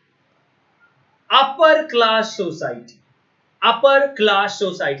about upper class society. Upper class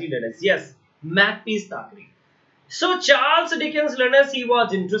society, learners. Yes, Makepeace Thackeray. So Charles Dickens, learners, he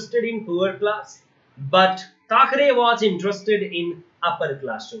was interested in poor class, but Thackeray was interested in upper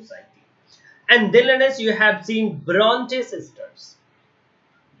class society. And then learners, you have seen Bronte sisters.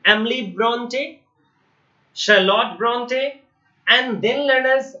 Emily Bronte, Charlotte Bronte, and then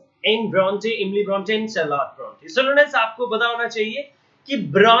learners, in Bronte, Emily Bronte and Charlotte Bronte. So learners, आपको पता होना चाहिए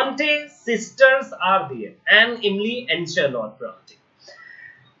कि Bronte sisters are there, and Emily and Charlotte Bronte.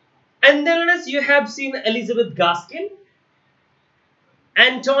 And then learners, you have seen Elizabeth Gaskell,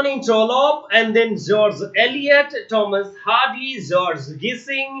 Anthony Trollope, and then George Eliot, Thomas Hardy, George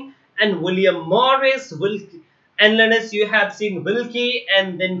Gissing, and William Morris, and learners, you have seen Wilkie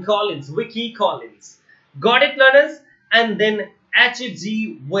and then Collins, Vicky Collins. Got it, learners? And then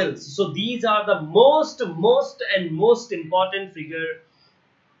H.G. Wells. So these are the most important figure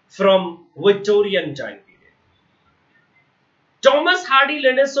from Victorian time period. Thomas Hardy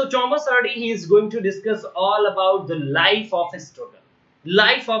learners. So Thomas Hardy, he is going to discuss all about the life of a struggle.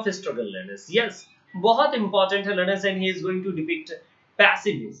 Life of a struggle learners. Yes, बहुत important है learners, and he is going to depict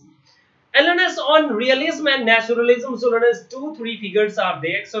pessimism. And learners, on realism and naturalism, so learners, 2-3 figures are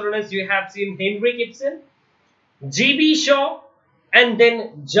there. So learners, you have seen Henry Gibson, G.B. Shaw, and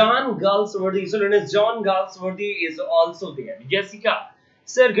then John Galsworthy. So learners, John Galsworthy is also there. Jessica.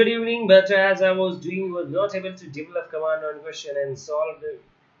 Sir, good evening, but as I was doing, was not able to develop command on question and solve it.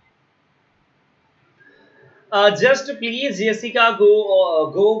 Just please, Jessica,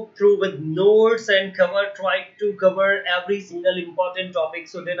 go through with notes and try to cover every single important topic,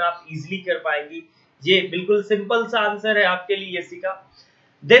 so then आप easily कर पाएंगी. ये बिल्कुल simple सा answer है आपके लिए, Jessica.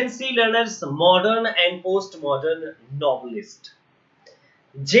 Then see learners, modern and postmodern novelist.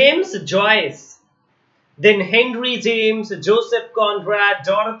 James Joyce. Then Henry James, Joseph Conrad,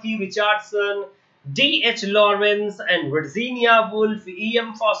 Dorothy Richardson, D.H. Lawrence, and Virginia Woolf,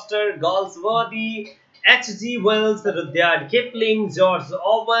 E.M. Foster, Galsworthy, H.G. Wells, Rudyard Kipling, George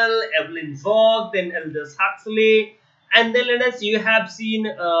Orwell, Evelyn Waugh, then Aldous Huxley, and then you have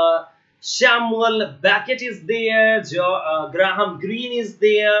seen Samuel Beckett is there, Graham Greene is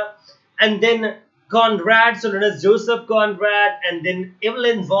there, and then Conrad, so known as Joseph Conrad, and then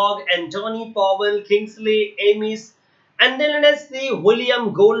Evelyn Waugh, Anthony Powell, Kingsley Amis, and then let's see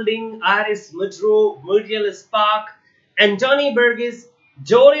William Golding, Iris Mudrow, Muriel Spark, Anthony Burgess,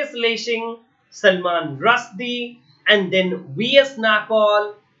 Doris Lessing, Salman Rushdie, and then V.S.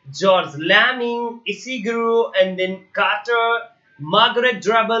 Naipaul, George Lamming, Ishiguro, and then Carter, Margaret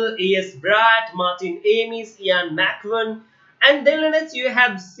Drabble, A.S. Bratt, Martin Amis, Ian McEwan, and then you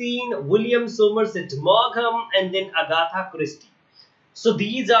have seen William Somerset Maugham, and then Agatha Christie. So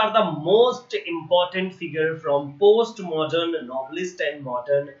these are the most important figure from postmodern novelist and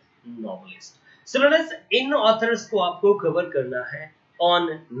modern novelist. So learners, in authors को आपको cover करना है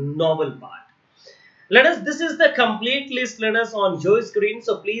on novel part. Learners, this is the complete list learners on your screen.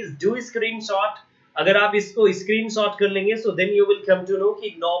 So please do screenshot. अगर आप इसको screenshot कर लेंगे, so then you will come to know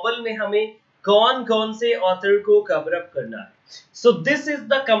कि novel में हमें कौन से author को cover up करना है. So this is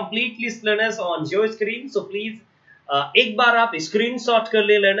the complete list learners on your screen. So please एक बार आप screenshot कर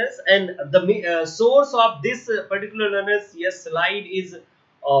ले learners, and the source of this particular learners yes slide is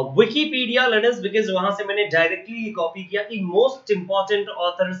Wikipedia learners, because वहां से मैंने directly copy किया कि most important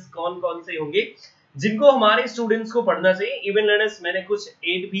authors कौन से होंगे जिनको हमारे students को पढ़ना चाहिए. Even learners मैंने कुछ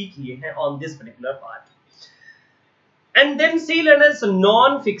aid भी किए हैं on this particular part. And then see learners,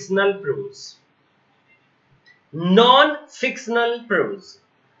 non-fictional prose. Non-fictional prose.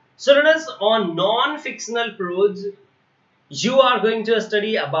 So learners, on non-fictional prose, you are going to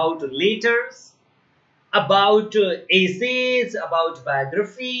study about letters, about essays, about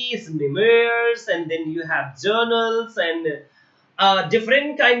biographies, memoirs, and then you have journals and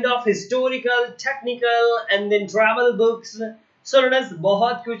different kind of historical, technical, and then travel books. So learners,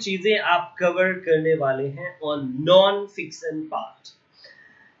 बहुत कुछ चीजें आप cover करने वाले हैं on non-fiction part.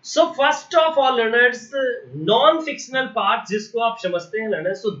 So first of all learners, non-fictional part जिसको आप समझते हैं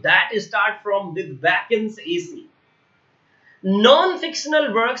learners, so that start from with Bacon's essay.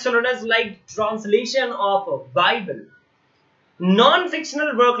 Non-fictional works learners like translation of Bible.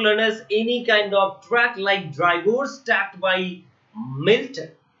 Non-fictional work learners, any kind of tract like Divorce Tract by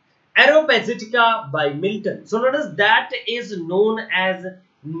Milton, Areopagitica by Milton. So notice that is known as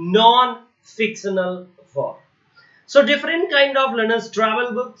non-fictional work. So different kind of learners,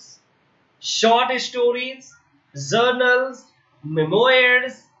 travel books, short stories, journals,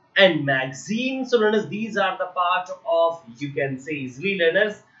 memoirs, and magazines. So learners, these are the part of, you can say easily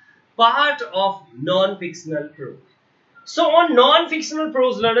learners, part of non-fictional prose. So on non-fictional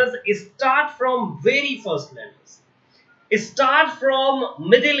prose learners, start from very first learners. Start from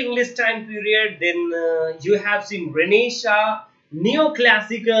Middle English time period, then you have seen Renaissance,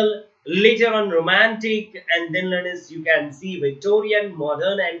 Neoclassical, later on Romantic, and then learners you can see Victorian,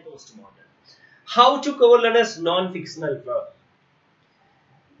 Modern, and Postmodern. How to cover learners non-fictional work?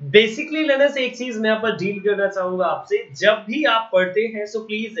 Basically learners, एक चीज मैं यहाँ पर deal करना चाहूंगा आपसे, जब भी आप पढ़ते हैं, so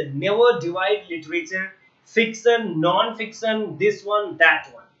please never divide literature, fiction, non-fiction, this one, that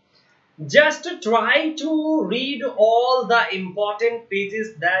one. Just try to read all the important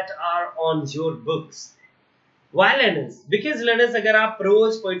pages that are on your books. Why learners? Because learners, अगर आप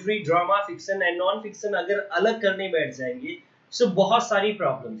prose, poetry, drama, fiction and non-fiction अगर अलग करने बैठ जाएंगे, so बहुत सारी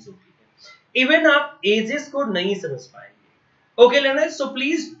problems होती है. Even आप ages को नहीं समझ पाएंगे. Okay learners, so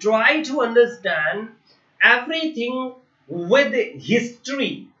please try to understand everything with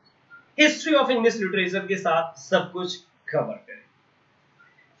history of English literature के साथ सब कुछ cover करें.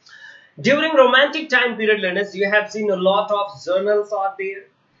 During Romantic time period learners, you have seen a lot of journals are there.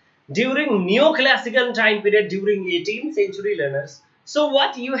 During Neoclassical time period, during 18th century learners, so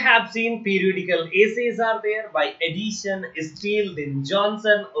what you have seen, periodical essays are there by Edison, Steele, then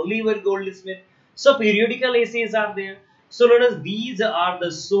Johnson, Oliver Goldsmith. So periodical essays are there. So learners, these are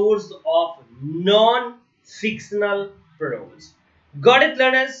the source of non-fictional prose. Got it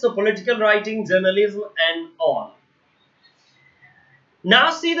learners? So political writing, journalism and all. Now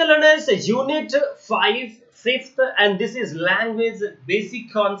see the learners, unit 5, 5th, and this is language,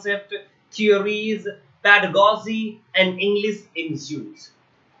 basic concept, theories, pedagogy and English in use.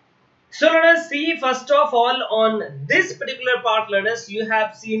 So learners, see first of all on this particular part learners, you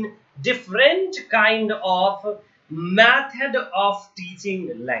have seen different kind of method of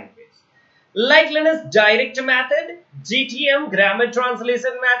teaching language. Like learners, direct method, GTM, grammar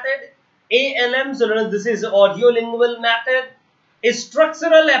translation method, ALM, so learners, this is audio-lingual method, a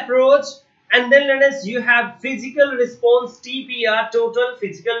structural approach, and then learners, you have physical response, TPR, total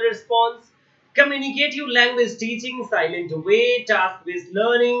physical response, communicative language teaching, silent way, task-based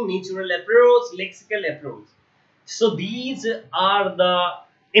learning, natural approach, lexical approach. So these are the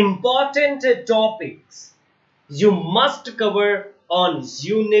important topics you must cover on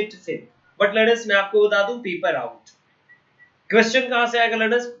unit 5. But learners, मैं आपको बता दूं, paper out. Question कहां से आएगा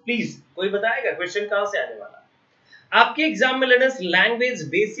learners? Please कोई बताएगा question कहां से आने वाला? आपके एग्जाम में learners, language,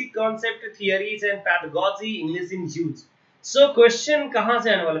 basic concept, theories and pedagogy, English in use. So question कहां से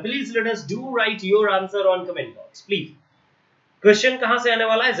आने वाला? Please learners, do right your answer on comment box. Please question कहां से आने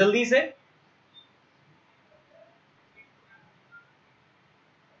वाला है जल्दी से.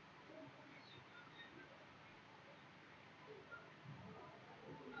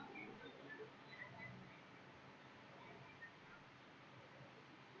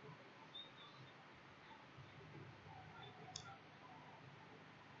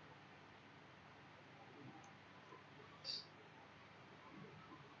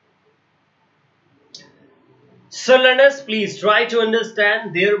 So learners, please try to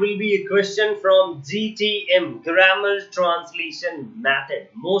understand. There will be a question from GTM, grammar translation method.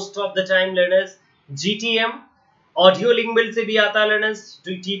 Most of the time learners, GTM audio lingual से भी आता है learners,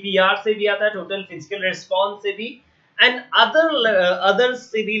 TPR से भी आता है, total physical response से भी, and others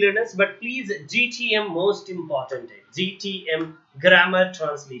से भी learners. But please, GTM most important है, GTM grammar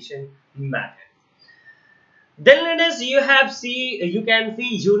translation method. Then learners, you can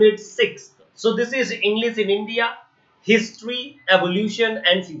see unit 6. So this is English in India, history, evolution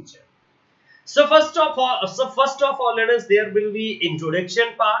and future. So first of all learners, there will be introduction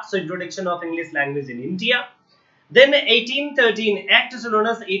part. So introduction of English language in India. Then 1813 Act, so known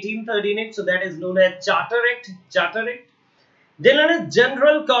as 1813 Act, so that is known as Charter Act. Then learners,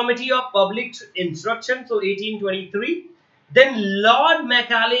 General Committee of Public Instruction, so 1823. Then Lord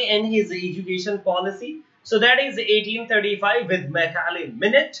Macaulay and his education policy, so that is 1835 with Macaulay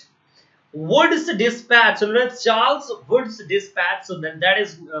Minute. Wood's Dispatch, so learners, Charles Wood's Dispatch, so that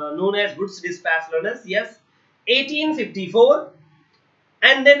is known as Wood's Dispatch learners, yes, 1854.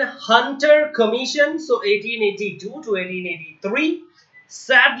 And then Hunter Commission, so 1882 to 1883,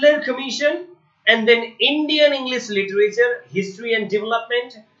 Sadler Commission, and then Indian English Literature, History and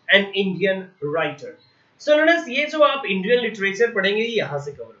Development, and Indian Writer. So learners, ये जो आप Indian Literature पढ़ेंगे यहाँ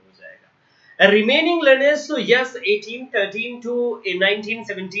से cover हो जाएगा. Remaining learners, so yes, 1813 to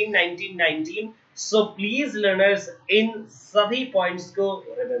 1917, 1919. So please learners, इन सभी points को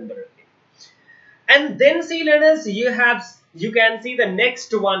remember रखें. And then see learners, you can see the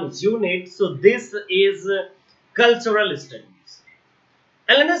next one unit. So this is cultural studies.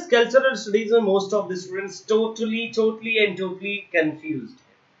 And learners, cultural studies are most of the students totally confused.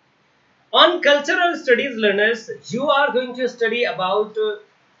 On cultural studies learners, you are going to study about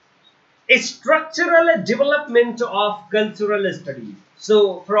a structural development of cultural studies.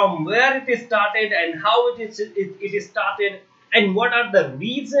 So from where it is started and how it is started and what are the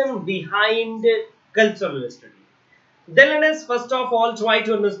reasons behind cultural studies. Then learners, first of all, try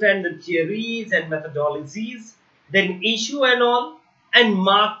to understand the theories and methodologies, then issue and all, and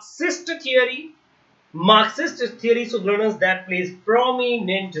Marxist theory. Marxist theory, so learners, that plays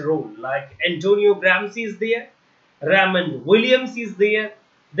prominent role, like Antonio Gramsci is there, Raymond Williams is there,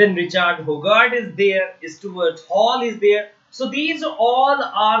 then Richard Hogarth is there, Stuart Hall is there. So these all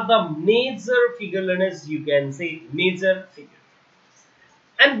are the major figure learners, you can say major figures.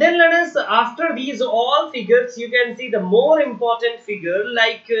 And then learners, after these all figures, you can see the more important figure,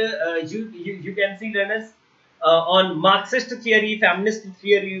 like you can see learners on Marxist theory, feminist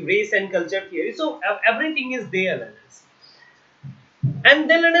theory, race and culture theory. So everything is there learners. And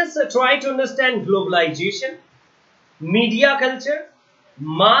then let us try to understand globalization, media culture,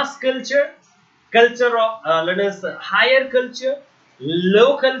 mass culture, culture of let us higher culture,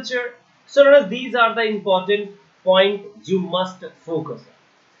 low culture. So let us, these are the important point you must focus on.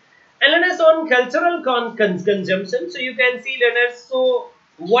 And let us on cultural consumption. So you can see learners. So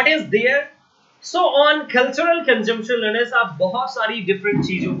what is there? So on cultural consumption learners, आप बहुत सारी different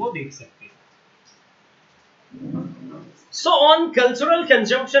चीजों को देख सकते हैं. So on cultural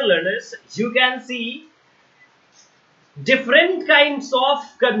consumption learners, you can see different kinds of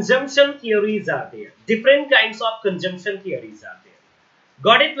consumption theories are there. Different kinds of consumption theories are there.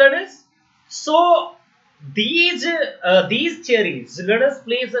 Got it, learners? So these theories, learners,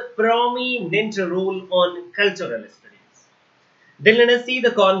 plays a prominent role on cultural studies. Then let us see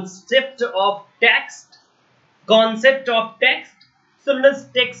the concept of text. Concept of text. So learners,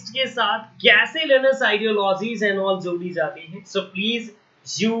 text के साथ कैसे learners ideologies and all जोड़ी जाती हैं. So please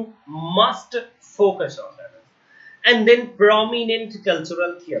you must focus on that. And then prominent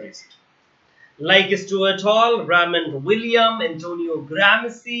cultural theorists like Stuart Hall, Raymond William, Antonio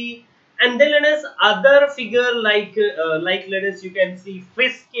Gramsci, and then let us other figure like let us, you can see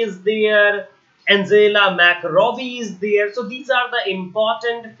Fisk is there, Angela McRobbie is there. So these are the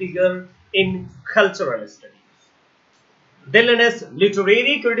important figure in cultural studies. Then let us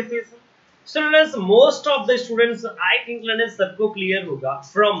literary criticism. So let us, most of the students, I think let us सबको clear होगा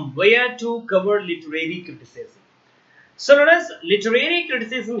from where to cover literary criticism. So learners, literary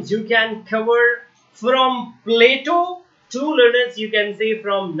criticism you can cover from Plato to learners, you can say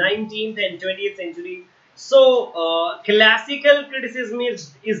from 19th and 20th century. So classical criticism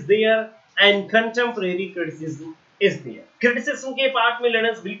is there and contemporary criticism is there. Criticism के part में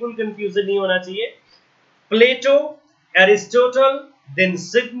learners बिल्कुल confusion नहीं होना चाहिए. Plato, Aristotle, then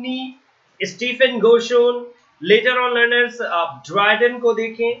Sidney, Stephen Goshen. Later on learners आप Dryden को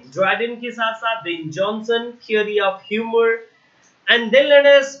देखें, Dryden के साथ साथ then Johnson, theory of humor, and then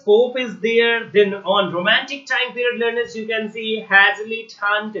learners Pope is there. Then on romantic time period learners you can see Hazlitt,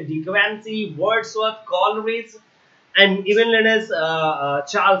 Hunt, De Quincey, Wordsworth, Coleridge, and even learners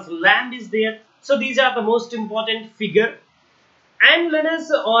Charles Lamb is there. So these are the most important figure. And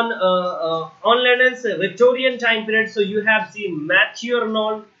learners on learners Victorian time period, so you have seen Matthew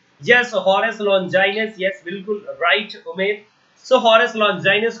Arnold. Yes, Horace Longinus. Yes, बिल्कुल right, Umed. So Horace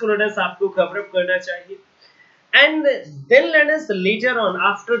Longinus को learners आपको cover up करना चाहिए. And then learners later on,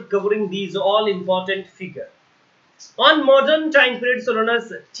 after covering these all important figure, on modern time period, so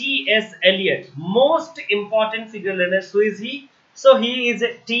learners T.S. Eliot, most important figure learners. Who is he? So he is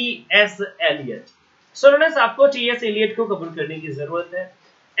T.S. Eliot. So learners आपको T.S. Eliot को cover करने की जरूरत है.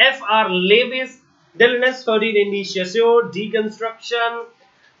 F.R. Lewis, then learners Ferdinand de Saussure, deconstruction.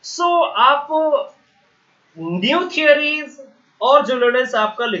 So आप new theories और जो learners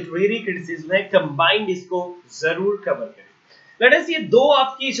आपका लिटरेरी क्रिटिसिज्म है कंबाइंड इसको जरूर कवर करें. लर्नर्स ये दो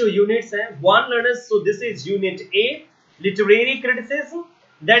आपकी जो यूनिट्स हैं, one learners, so this is unit A literary criticism,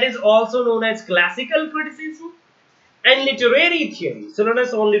 that is also known as classical criticism, and literary theory. So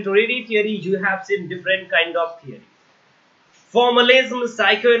learners on literary theory you have seen different kind of theory. Formalism,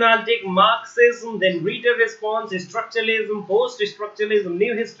 psychoanalytic, Marxism, then reader response, structuralism, post-structuralism,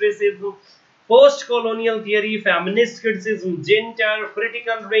 new historicism, post-colonial theory, feminist criticism, gender,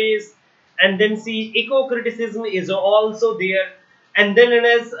 critical race, and then see eco-criticism is also there, and then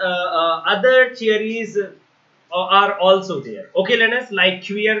learners other theories are also there. Okay, learners, like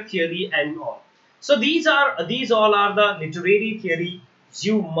queer theory and all. So these all are the literary theory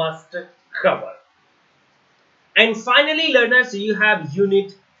you must cover. And finally learners, you have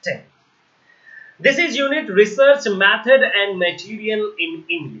unit 10. This is unit research method and material in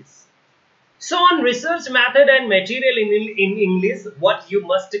English. So on research method and material in English, what you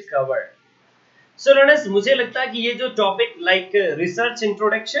must cover. So learners, मुझे लगता है कि ये जो topic like research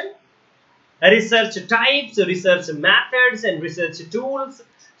introduction, research types, research methods and research tools.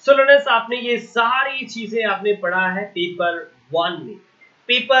 So learners, आपने ये सारी चीजें आपने पढ़ा है पेपर 1 में.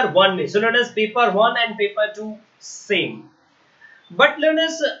 पेपर 1 में. So learners, paper 1 and paper 2 same. But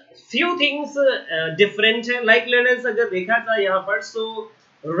learners, few things different है. Like learners, अगर देखा जाए यहाँ पर, so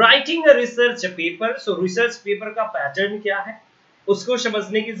writing a research paper. So research paper का pattern क्या है, उसको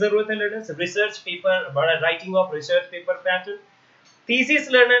समझने की जरूरत है learners. Research paper, writing of research paper pattern. Thesis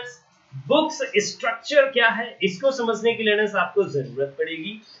learners, books structure क्या है, इसको समझने की learners आपको जरूरत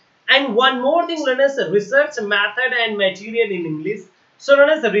पड़ेगी. And one more thing learners, research method and material in English. So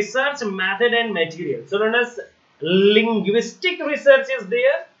learners, research method and material. So learners, linguistic research is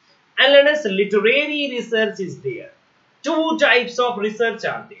there and learners, literary research is there. Two types of research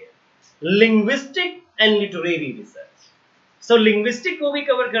are there, linguistic and literary research. So linguistic को भी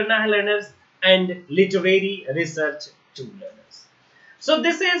cover करना है learners, and literary research to learners. So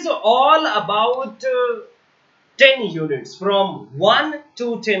this is all about 10 units from 1 to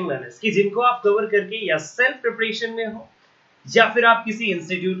 10 learners कि जिनको आप cover करके या self preparation में हो या फिर आप किसी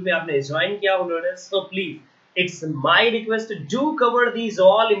institute में आपने join किया हो learners. So please it's my request to do cover these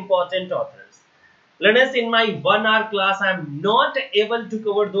all important authors. Learners, in my 1 hour class, I am not able to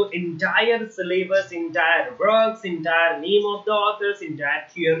cover the entire syllabus, entire works, entire name of the authors, entire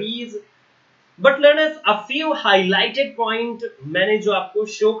theories. But learners, a few highlighted point मैंने जो आपको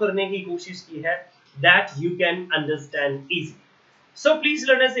show करने की कोशिश की है, that you can understand easily. So please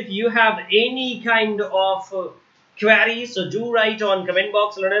learners, if you have any kind of query, so do write on comment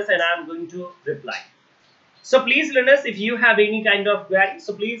box learners, and I am going to reply. So please learners, if you have any kind of query,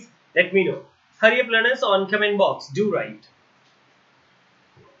 so please let me know. Hurry up learners on comment box, do write.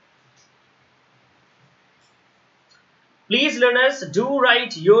 Please learners, do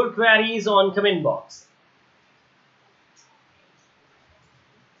write your queries on comment box.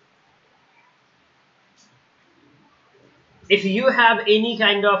 If you have any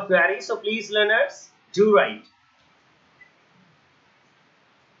kind of query, so please learners, do write.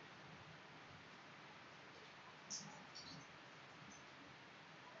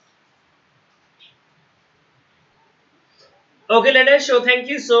 Okay learners, so thank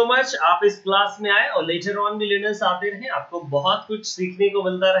you so much. आप इस class में आए और later on भी learners आते रहे, आपको बहुत कुछ सीखने को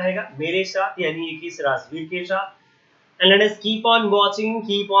मिलता रहेगा मेरे साथ, यानी AKS राजवीर के साथ. And learners, keep on watching,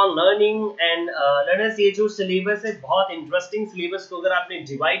 keep on learning. And learners, ये जो syllabus है बहुत interesting syllabus को अगर आपने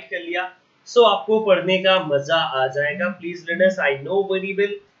divide कर लिया, so आपको पढ़ने का मजा आ जाएगा. Please learners, I know very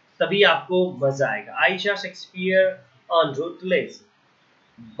well, तभी आपको मजा आएगा. Ayesha Shakespeare on Ruthless,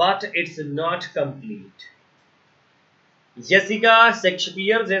 but it's not complete. Jessica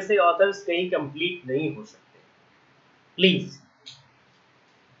Shakespeare जैसे ऑथर्स कहीं कंप्लीट नहीं हो सकते. Please,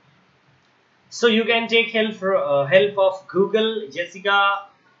 so you can take help of Google, Jessica,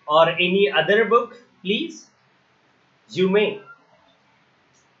 और any other book. Please, you may.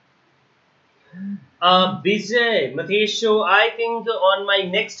 Vijay, Mathesh, so I think on my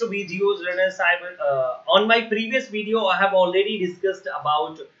next videos, learners, I will on my previous video I have already discussed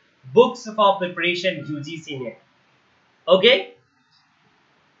about books for preparation UGC net. Okay,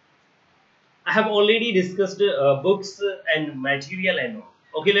 I have already discussed books and material and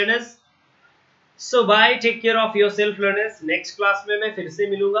all. Okay learners, so bye, take care of yourself learners. Next class में मैं फिर से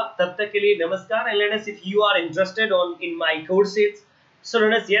मिलूंगा, तब तक के लिए नमस्कार. And learners, if you are interested in my courses, so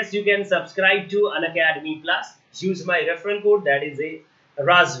learners, yes, you can subscribe to Unacademy Plus. Use my referral code, that is a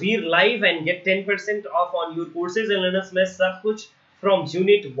Rajveerlive, and get 10% off on your courses. And learners, मैं सब कुछ from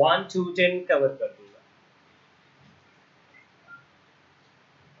unit 1 to 10 cover कर दूंगा.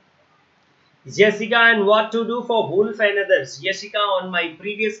 Jessica, and what to do for Wolf and others. Jessica, on my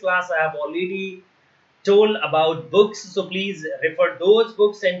previous class I have already told about books, so please refer those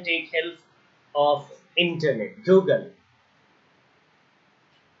books and take help of internet, Google.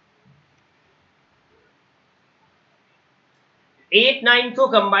 8-9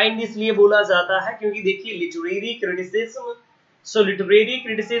 को combined इसलिए बोला जाता है क्योंकि देखिए literary criticism, so literary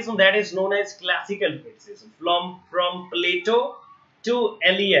criticism, that is known as classical criticism, from Plato to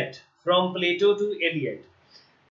Eliot. From Plato to Eliot.